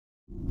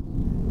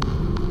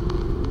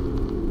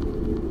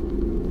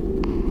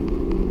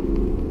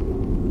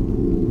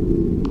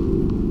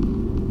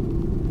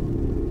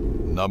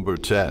Number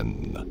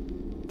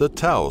 10. The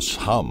Taos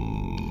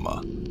Hum.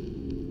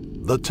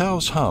 The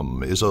Taos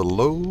Hum is a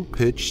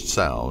low-pitched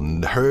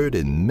sound heard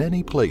in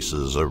many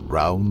places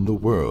around the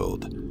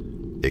world.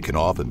 It can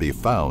often be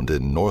found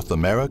in North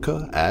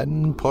America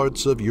and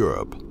parts of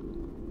Europe.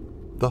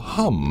 The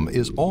hum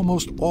is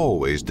almost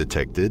always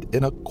detected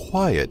in a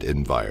quiet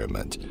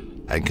environment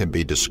and can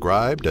be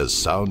described as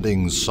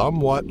sounding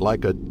somewhat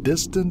like a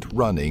distant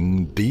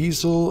running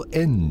diesel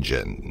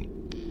engine.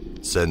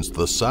 Since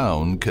the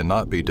sound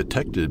cannot be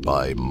detected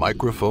by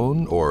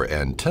microphone or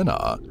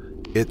antenna,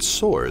 its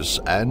source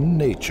and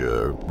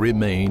nature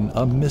remain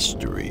a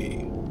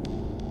mystery.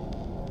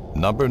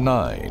 Number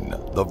 9.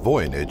 The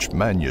Voynich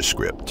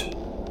Manuscript.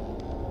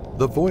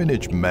 The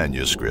Voynich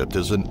Manuscript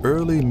is an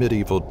early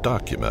medieval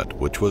document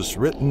which was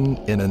written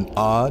in an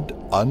odd,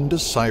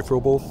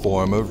 undecipherable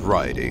form of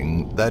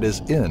writing that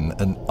is in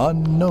an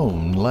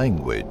unknown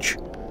language.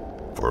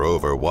 For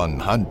over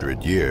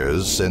 100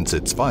 years since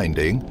its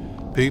finding,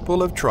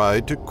 people have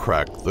tried to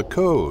crack the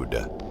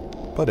code,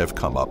 but have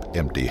come up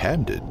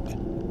empty-handed.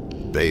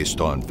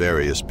 Based on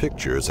various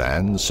pictures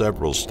and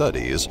several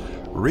studies,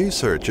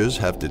 researchers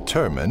have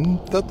determined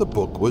that the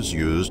book was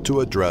used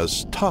to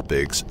address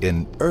topics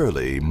in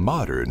early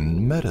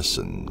modern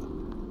medicine.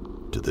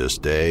 To this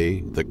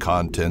day, the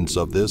contents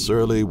of this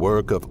early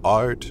work of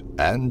art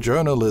and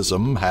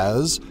journalism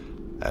has,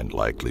 and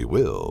likely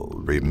will,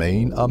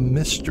 remain a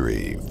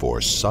mystery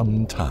for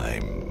some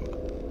time.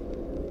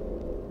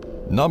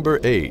 Number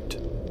 8.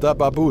 The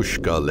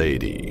Babushka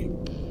Lady.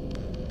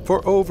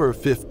 For over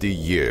 50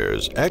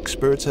 years,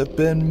 experts have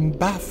been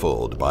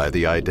baffled by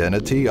the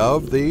identity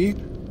of the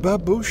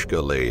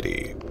Babushka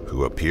Lady,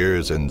 who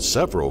appears in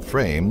several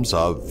frames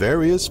of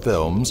various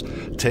films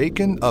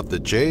taken of the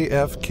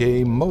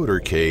JFK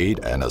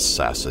motorcade and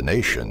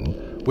assassination,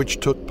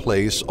 which took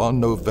place on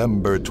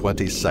November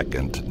 22,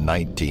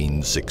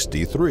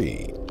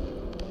 1963.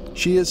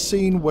 She is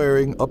seen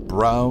wearing a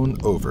brown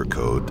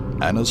overcoat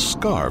and a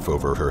scarf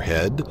over her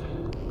head,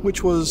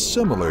 which was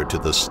similar to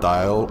the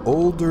style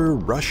older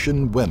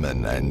Russian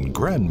women and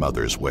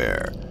grandmothers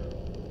wear.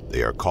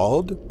 They are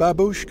called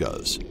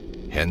babushkas,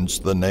 hence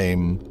the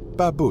name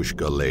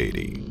Babushka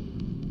Lady.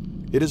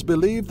 It is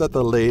believed that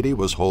the lady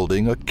was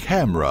holding a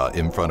camera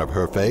in front of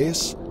her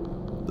face.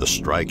 The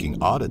striking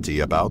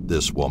oddity about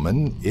this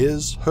woman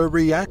is her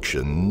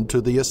reaction to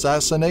the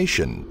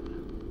assassination.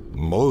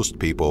 Most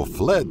people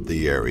fled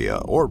the area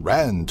or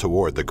ran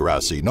toward the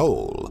grassy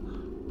knoll.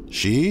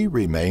 She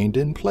remained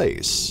in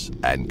place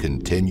and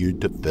continued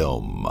to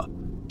film.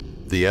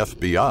 The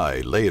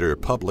FBI later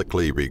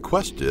publicly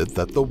requested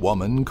that the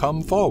woman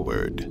come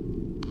forward.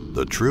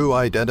 The true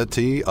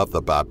identity of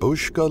the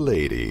Babushka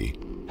Lady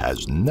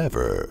has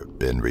never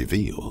been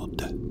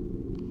revealed.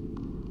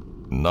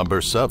 Number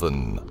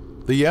 7.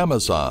 The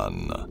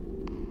Amazon.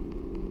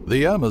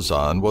 The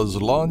Amazon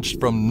was launched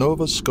from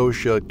Nova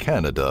Scotia,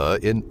 Canada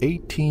in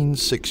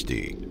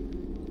 1860.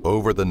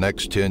 Over the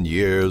next 10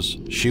 years,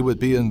 she would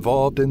be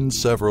involved in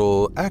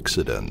several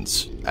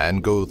accidents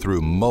and go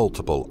through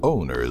multiple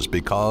owners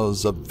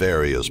because of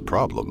various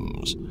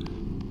problems.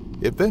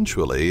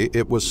 Eventually,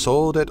 it was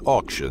sold at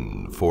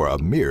auction for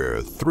a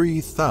mere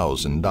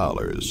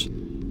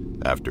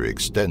 $3,000. After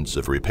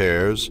extensive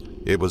repairs,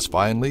 it was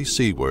finally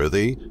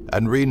seaworthy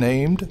and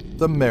renamed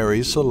the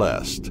Mary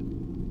Celeste.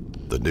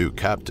 The new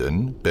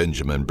captain,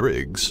 Benjamin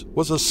Briggs,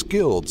 was a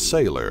skilled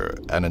sailor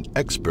and an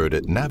expert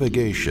at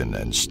navigation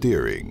and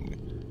steering.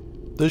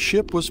 The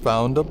ship was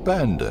found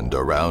abandoned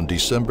around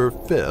December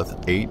 5,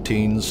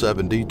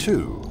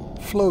 1872,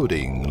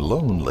 floating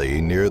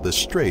lonely near the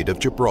Strait of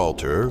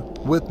Gibraltar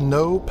with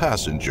no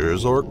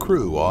passengers or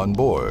crew on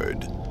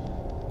board.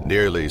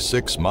 Nearly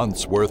 6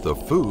 months' worth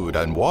of food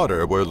and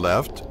water were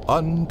left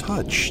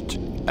untouched,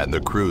 and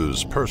the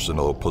crew's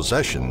personal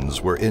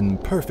possessions were in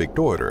perfect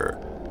order,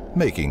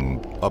 making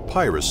a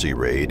piracy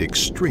raid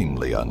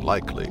extremely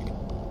unlikely.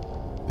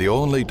 The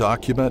only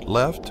document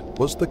left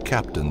was the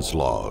captain's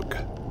log.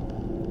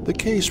 The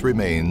case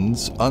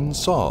remains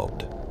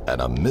unsolved,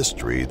 and a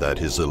mystery that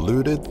has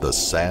eluded the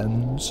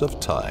sands of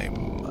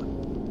time.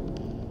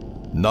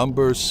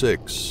 Number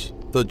 6.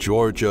 The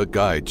Georgia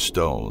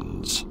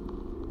Guidestones.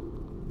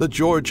 The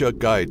Georgia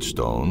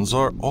Guidestones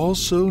are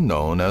also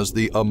known as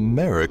the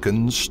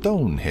American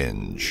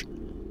Stonehenge.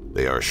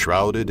 They are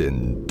shrouded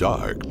in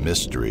dark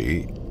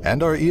mystery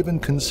and are even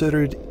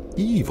considered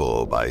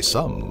evil by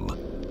some.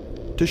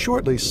 To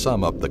shortly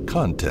sum up the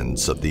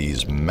contents of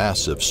these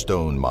massive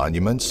stone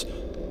monuments,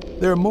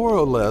 they're more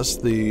or less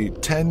the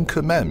 10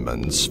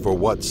 Commandments for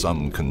what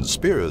some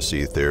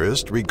conspiracy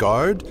theorists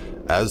regard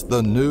as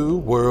the New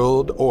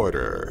World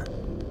Order.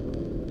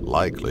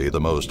 Likely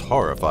the most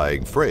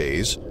horrifying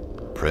phrase,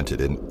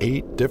 printed in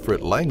 8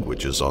 different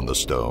languages on the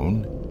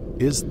stone,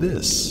 is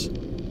this: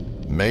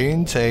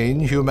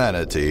 maintain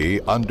humanity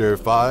under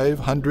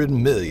 500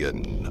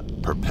 million,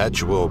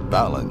 perpetual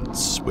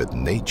balance with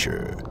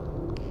nature.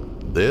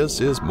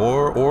 This is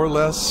more or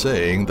less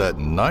saying that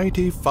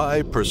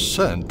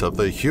 95% of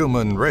the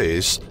human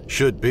race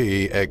should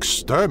be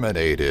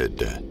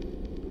exterminated.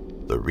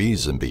 The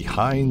reason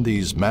behind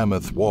these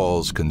mammoth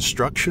walls'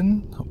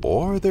 construction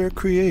or their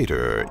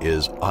creator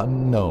is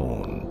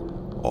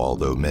unknown,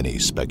 although many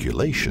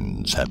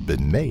speculations have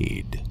been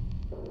made.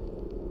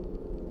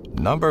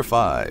 Number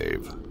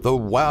 5. The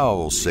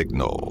wow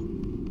signal.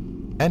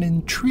 An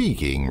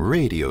intriguing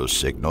radio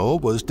signal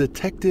was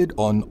detected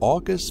on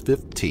August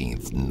 15,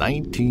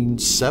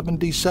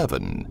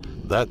 1977,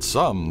 that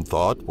some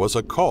thought was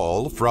a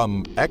call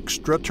from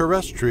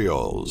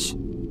extraterrestrials.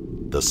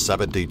 The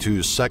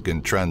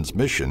 72-second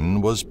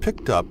transmission was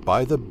picked up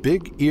by the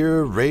Big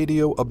Ear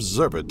Radio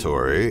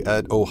Observatory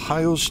at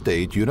Ohio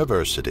State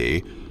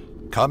University,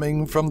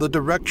 coming from the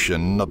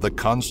direction of the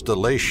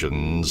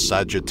constellation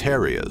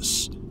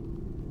Sagittarius,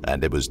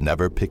 and it was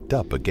never picked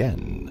up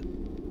again.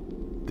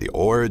 The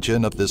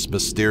origin of this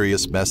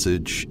mysterious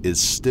message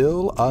is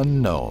still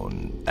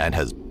unknown and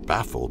has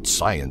baffled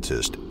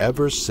scientists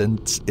ever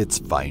since its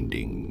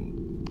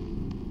finding.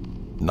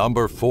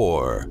 Number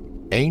 4.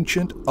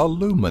 Ancient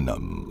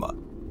aluminum.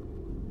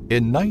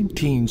 In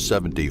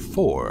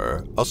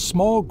 1974, a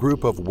small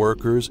group of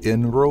workers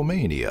in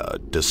Romania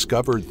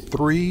discovered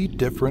 3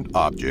 different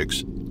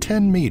objects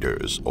 10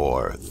 meters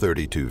or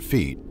 32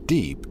 feet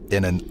deep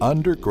in an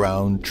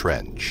underground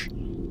trench.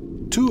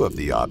 2 of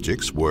the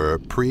objects were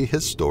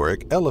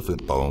prehistoric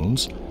elephant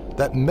bones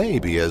that may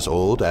be as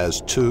old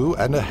as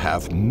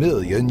 2.5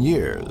 million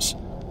years.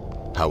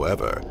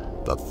 However,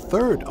 the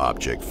 3rd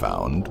object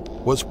found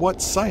was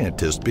what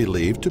scientists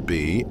believe to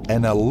be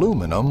an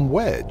aluminum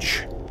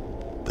wedge.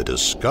 The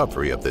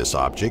discovery of this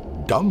object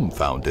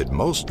dumbfounded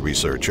most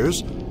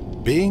researchers,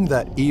 being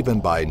that even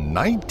by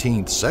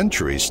 19th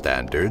century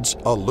standards,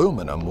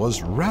 aluminum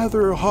was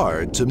rather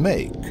hard to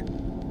make.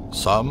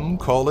 Some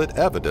call it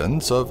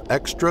evidence of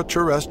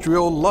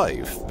extraterrestrial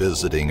life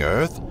visiting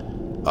Earth.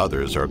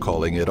 Others are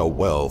calling it a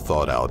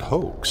well-thought-out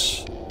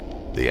hoax.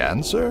 The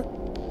answer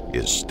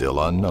is still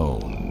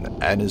unknown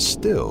and is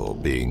still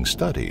being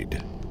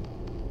studied.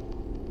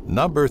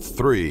 Number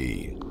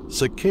 3.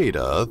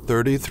 Cicada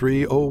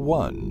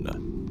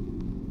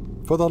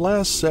 3301. For the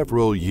last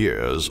several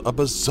years, a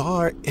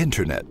bizarre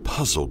internet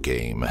puzzle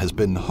game has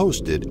been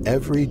hosted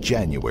every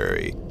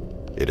January.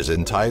 It is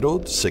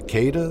entitled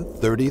Cicada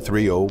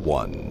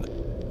 3301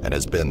 and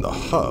has been the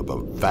hub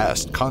of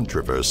vast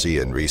controversy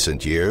in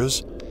recent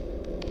years.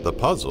 The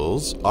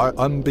puzzles are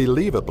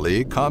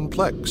unbelievably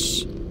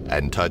complex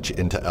and touch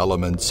into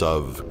elements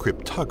of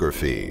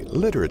cryptography,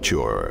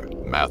 literature,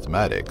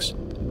 mathematics,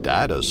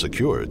 data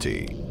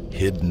security,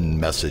 hidden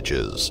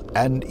messages,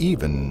 and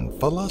even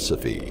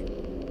philosophy.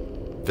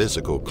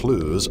 Physical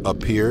clues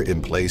appear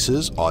in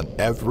places on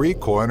every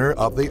corner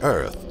of the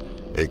Earth,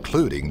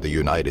 including the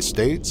United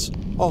States,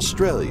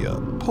 Australia,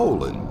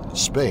 Poland,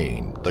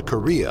 Spain, the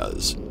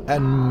Koreas,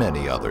 and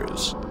many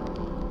others.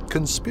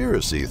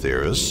 Conspiracy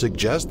theorists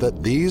suggest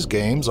that these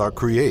games are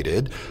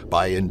created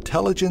by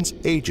intelligence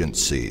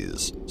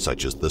agencies,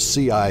 such as the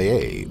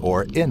CIA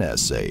or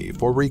NSA,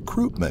 for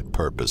recruitment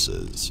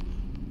purposes.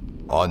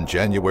 On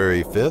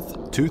January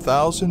 5,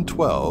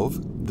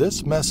 2012,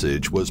 this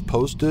message was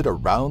posted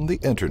around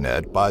the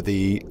internet by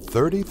the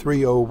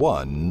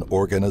 3301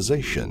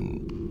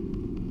 organization.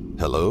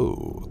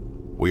 Hello.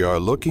 We are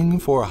looking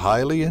for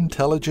highly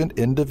intelligent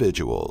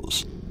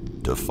individuals.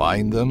 To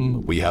find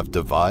them, we have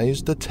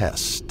devised a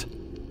test.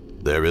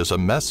 There is a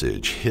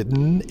message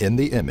hidden in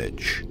the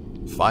image.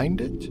 Find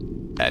it,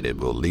 and it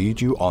will lead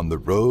you on the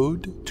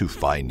road to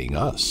finding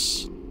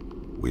us.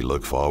 We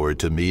look forward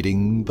to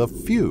meeting the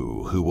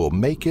few who will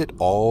make it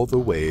all the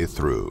way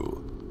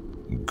through.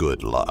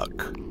 Good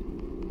luck.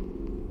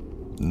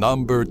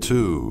 Number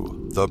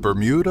 2. The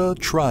Bermuda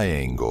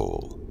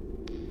Triangle.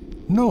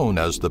 Known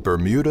as the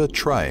Bermuda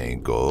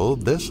Triangle,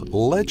 this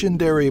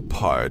legendary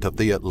part of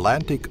the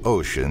Atlantic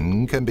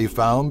Ocean can be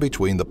found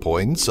between the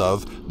points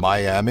of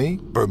Miami,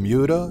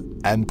 Bermuda,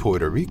 and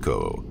Puerto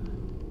Rico.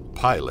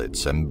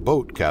 Pilots and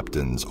boat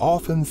captains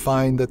often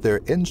find that their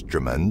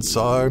instruments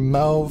are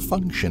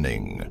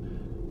malfunctioning.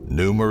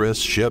 Numerous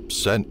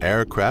ships and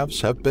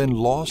aircrafts have been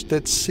lost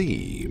at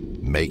sea,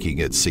 making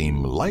it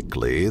seem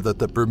likely that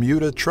the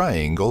Bermuda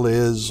Triangle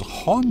is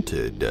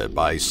haunted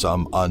by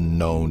some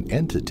unknown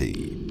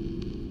entity.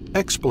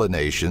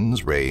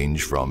 Explanations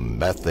range from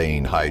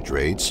methane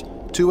hydrates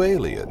to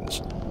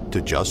aliens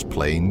to just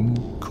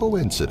plain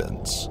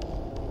coincidence.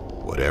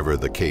 Whatever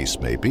the case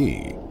may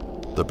be,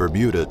 the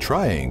Bermuda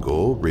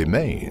Triangle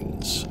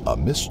remains a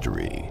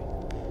mystery.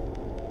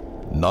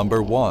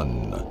 Number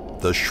 1.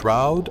 The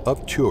Shroud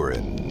of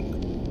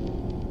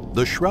Turin.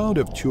 The Shroud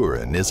of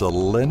Turin is a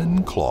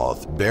linen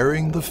cloth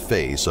bearing the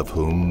face of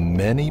whom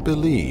many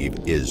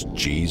believe is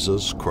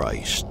Jesus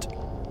Christ.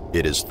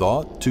 It is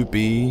thought to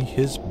be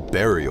his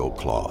burial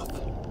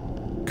cloth.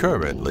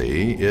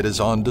 Currently, it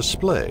is on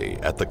display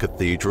at the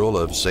Cathedral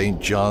of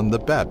St. John the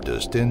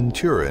Baptist in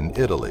Turin,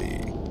 Italy.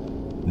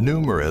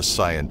 Numerous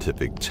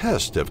scientific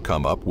tests have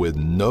come up with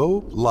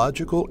no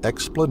logical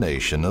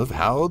explanation of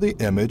how the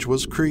image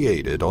was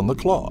created on the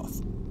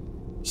cloth.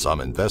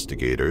 Some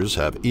investigators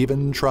have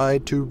even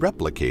tried to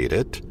replicate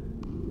it,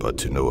 but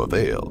to no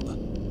avail.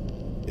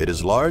 It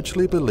is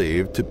largely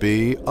believed to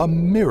be a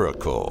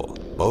miracle,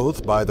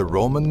 both by the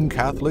Roman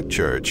Catholic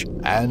Church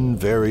and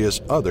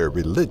various other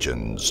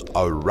religions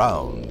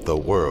around the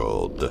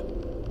world.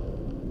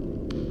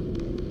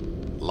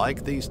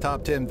 Like these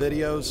top 10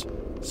 videos?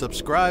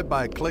 Subscribe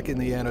by clicking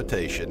the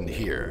annotation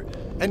here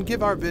and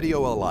give our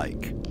video a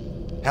like.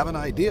 Have an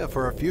idea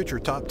for a future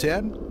top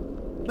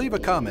 10? Leave a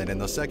comment in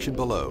the section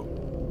below.